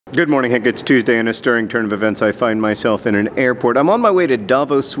Good morning, Hank. It's Tuesday. In a stirring turn of events, I find myself in an airport. I'm on my way to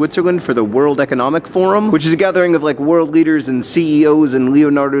Davos, Switzerland for the World Economic Forum, which is a gathering of world leaders and CEOs and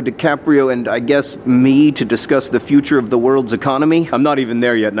Leonardo DiCaprio and I guess me to discuss the future of the world's economy. I'm not even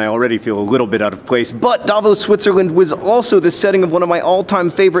there yet and I already feel a little bit out of place. But Davos, Switzerland was also the setting of one of my all-time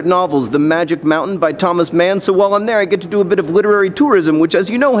favorite novels, The Magic Mountain by Thomas Mann. So while I'm there, I get to do a bit of literary tourism, which, as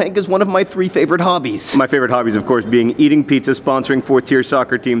you know, Hank, is one of my 3 favorite hobbies. My favorite hobbies, of course, being eating pizza, sponsoring 4th-tier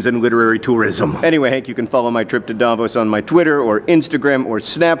soccer teams, and literary tourism. Anyway, Hank, you can follow my trip to Davos on my Twitter or Instagram or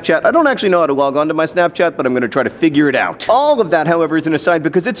Snapchat. I don't actually know how to log on to my Snapchat, but I'm going to try to figure it out. All of that, however, is an aside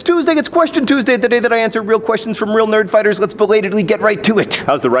because it's Tuesday, it's Question Tuesday, the day that I answer real questions from real nerd fighters. Let's belatedly get right to it.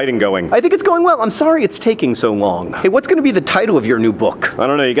 How's the writing going? I think it's going well. I'm sorry it's taking so long. Hey, what's going to be the title of your new book? I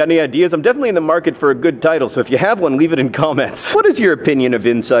don't know. You got any ideas? I'm definitely in the market for a good title, so if you have one, leave it in comments. What is your opinion of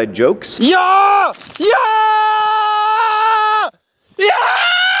inside jokes? Yeah! Yeah! Yeah!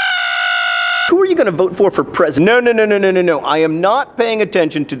 Who are you going to vote for president? No. I am not paying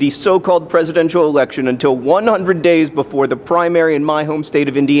attention to the so-called presidential election until 100 days before the primary in my home state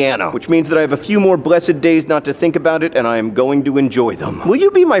of Indiana, which means that I have a few more blessed days not to think about it, and I am going to enjoy them. Will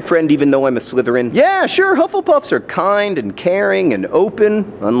you be my friend even though I'm a Slytherin? Yeah, sure. Hufflepuffs are kind and caring and open,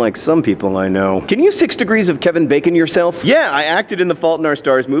 unlike some people I know. Can you 6 degrees of Kevin Bacon yourself? Yeah, I acted in the Fault in Our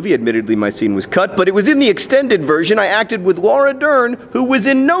Stars movie. Admittedly, my scene was cut, but it was in the extended version. I acted with Laura Dern, who was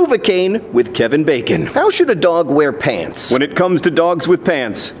in Novocaine with Kevin Bacon. How should a dog wear pants? When it comes to dogs with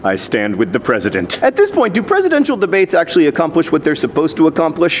pants, I stand with the president. At this point, do presidential debates actually accomplish what they're supposed to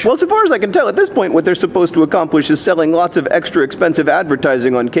accomplish? Well, so far as I can tell, at this point, what they're supposed to accomplish is selling lots of extra expensive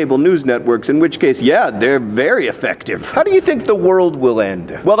advertising on cable news networks, in which case, yeah, they're very effective. How do you think the world will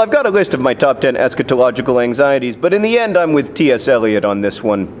end? Well, I've got a list of my top 10 eschatological anxieties, but in the end, I'm with T.S. Eliot on this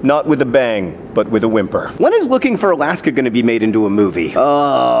one. Not with a bang, but with a whimper. When is Looking for Alaska going to be made into a movie?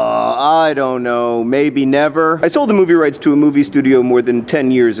 I don't know, maybe never. I sold the movie rights to a movie studio more than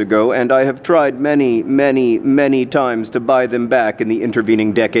 10 years ago, and I have tried many times to buy them back in the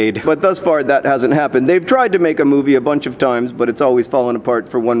intervening decade. But thus far, that hasn't happened. They've tried to make a movie a bunch of times, but it's always fallen apart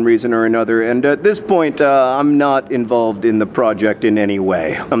for one reason or another, and at this point, I'm not involved in the project in any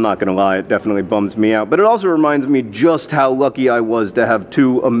way. I'm not gonna lie, it definitely bums me out, but it also reminds me just how lucky I was to have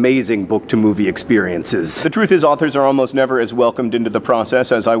 2 amazing book-to-movie experiences. The truth is, authors are almost never as welcomed into the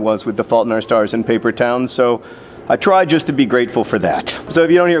process as I was with The Fault in Our Stars and Paper Towns, so I try just to be grateful for that. So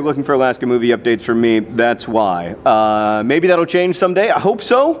if you don't hear Looking for Alaska movie updates from me, that's why. Maybe that'll change someday. I hope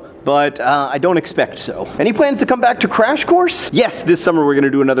so. But I don't expect so. Any plans to come back to Crash Course? Yes, this summer we're going to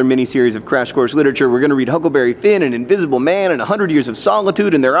do another mini-series of Crash Course literature. We're going to read Huckleberry Finn and Invisible Man and 100 Years of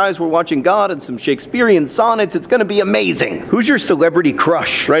Solitude and Their Eyes Were Watching God and some Shakespearean sonnets. It's going to be amazing. Who's your celebrity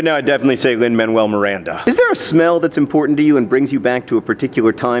crush? Right now I'd definitely say Lin-Manuel Miranda. Is there a smell that's important to you and brings you back to a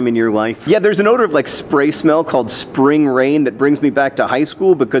particular time in your life? Yeah, there's an odor of spray smell called spring rain that brings me back to high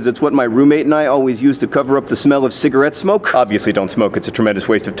school because it's what my roommate and I always used to cover up the smell of cigarette smoke. Obviously don't smoke, it's a tremendous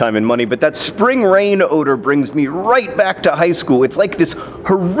waste of time and money, but that spring rain odor brings me right back to high school. It's like this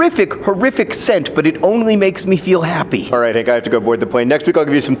horrific scent, but it only makes me feel happy. All right, Hank, I have to go board the plane. Next week I'll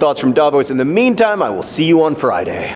give you some thoughts from Davos. In the meantime, I will see you on Friday.